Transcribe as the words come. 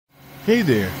Hey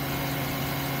there.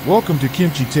 Welcome to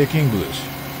KimchiTech English.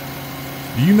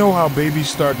 Do you know how babies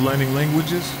start learning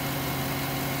languages?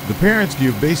 The parents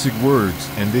give basic words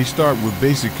and they start with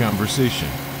basic conversation.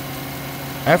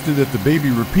 After that, the baby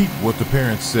repeats what the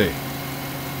parents say.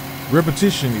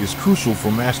 Repetition is crucial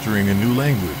for mastering a new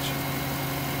language.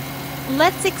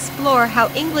 Let's explore how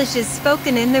English is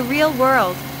spoken in the real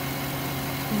world.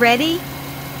 Ready?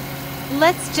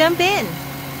 Let's jump in.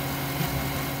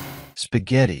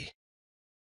 Spaghetti.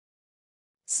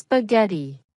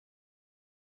 Spaghetti.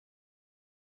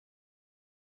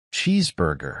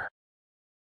 Cheeseburger.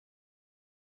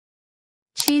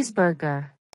 Cheeseburger.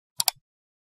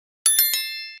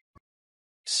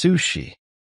 Sushi.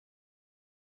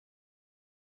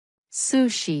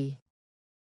 Sushi.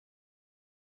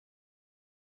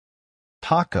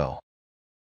 Taco.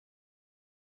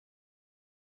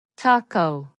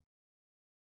 Taco.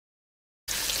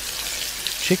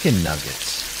 Chicken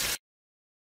nuggets.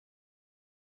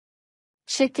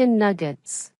 Chicken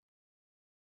nuggets.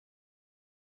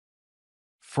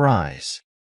 Fries.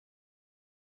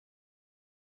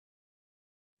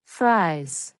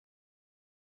 Fries.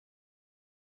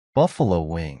 Buffalo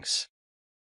wings.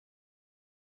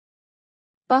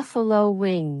 Buffalo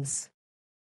wings.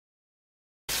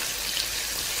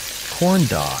 Corn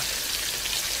dog.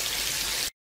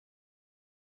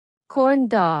 Corn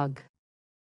dog.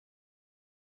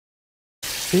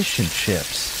 Fish and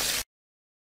chips.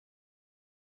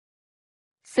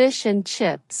 Fish and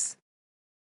chips.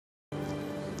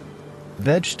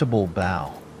 Vegetable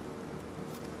bowl.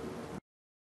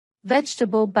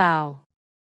 Vegetable bowl.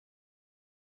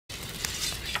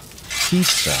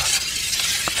 Pizza.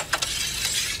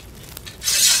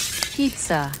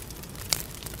 Pizza.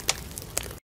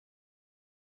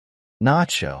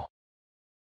 Nacho.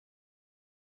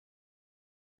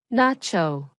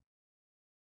 Nacho.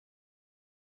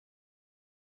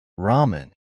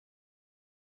 Ramen.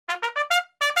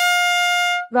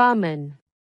 Ramen.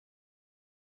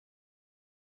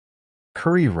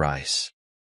 Curry rice.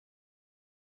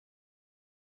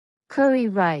 Curry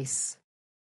rice.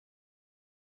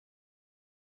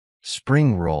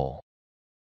 Spring roll.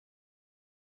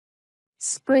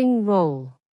 Spring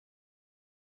roll.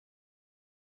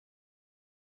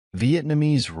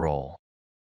 Vietnamese roll.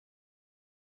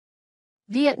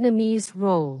 Vietnamese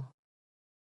roll.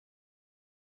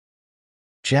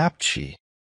 Japchae.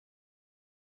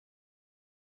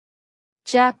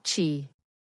 Japchae.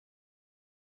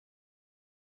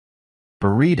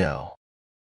 Burrito.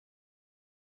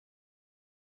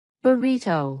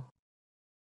 Burrito.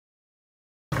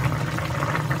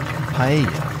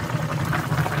 Paella.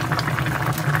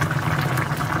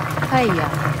 Paella.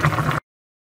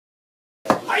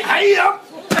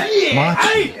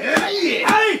 Machi.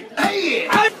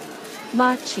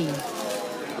 Machi.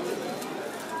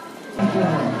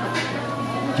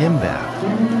 Gimbap.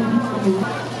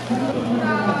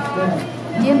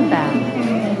 Gimbap.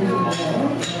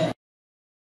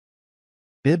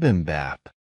 Bibimbap.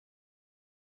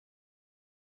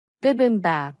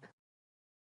 Bibimbap.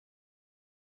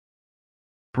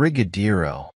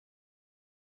 Brigadeiro.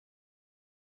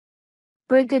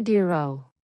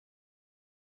 Brigadeiro.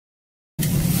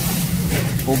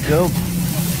 Bulgogi.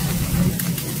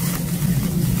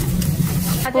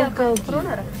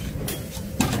 Bulgogi.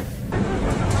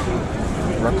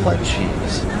 Raclette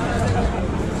cheese.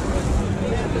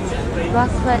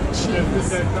 Raclette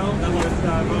cheese.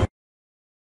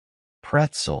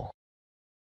 Pretzel.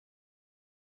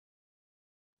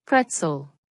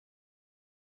 Pretzel.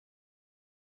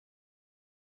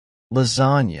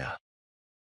 Lasagna.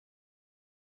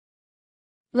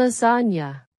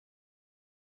 Lasagna.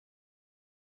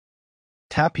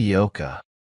 Tapioca.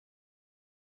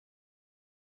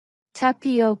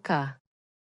 Tapioca.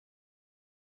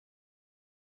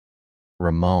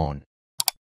 Ramon.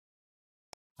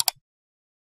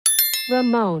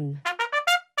 Ramon.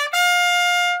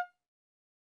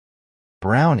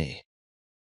 Brownie.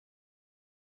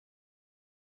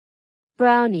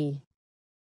 Brownie.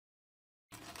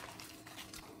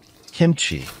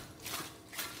 Kimchi.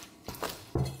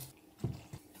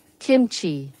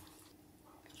 Kimchi.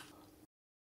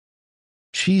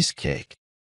 Cheesecake.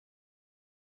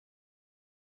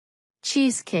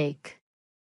 Cheesecake.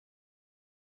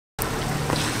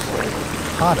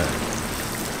 Pata.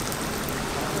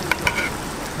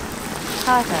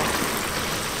 Pata.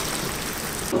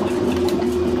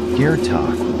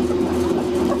 Gyertok.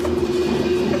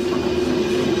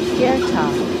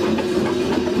 Gyertok.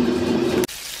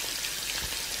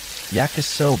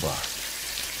 Yakisoba.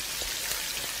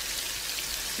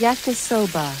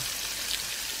 Yakisoba.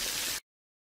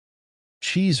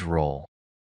 Cheese roll.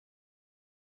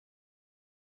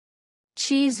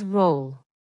 cheese roll,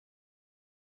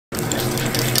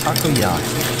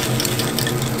 takoyaki,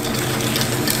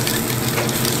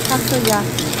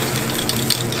 takoyaki,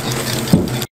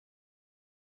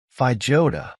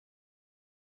 feijoada,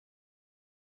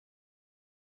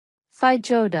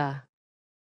 feijoada,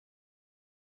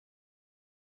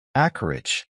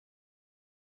 acarage,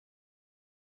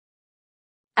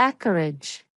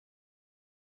 acarage,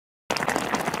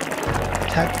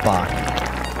 tteokbokki.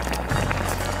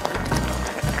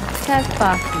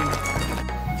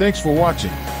 tteokbokki. Thanks for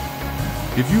watching.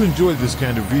 If you enjoyed this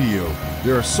kind of video,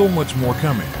 there are so much more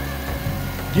coming.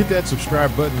 Hit that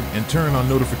subscribe button and turn on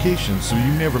notifications so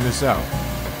you never miss out.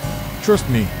 Trust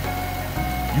me,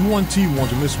 you 1T want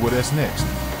to miss what's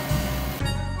next.